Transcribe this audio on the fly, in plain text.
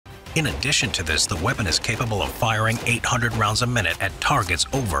In addition to this, the weapon is capable of firing 800 rounds a minute at targets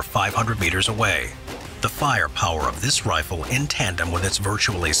over 500 meters away. The firepower of this rifle, in tandem with its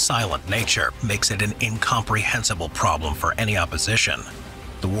virtually silent nature, makes it an incomprehensible problem for any opposition.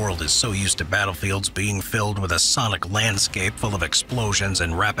 The world is so used to battlefields being filled with a sonic landscape full of explosions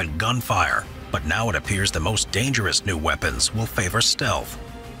and rapid gunfire, but now it appears the most dangerous new weapons will favor stealth.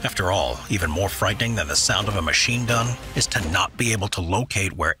 After all, even more frightening than the sound of a machine gun is to not be able to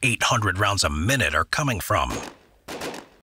locate where 800 rounds a minute are coming from.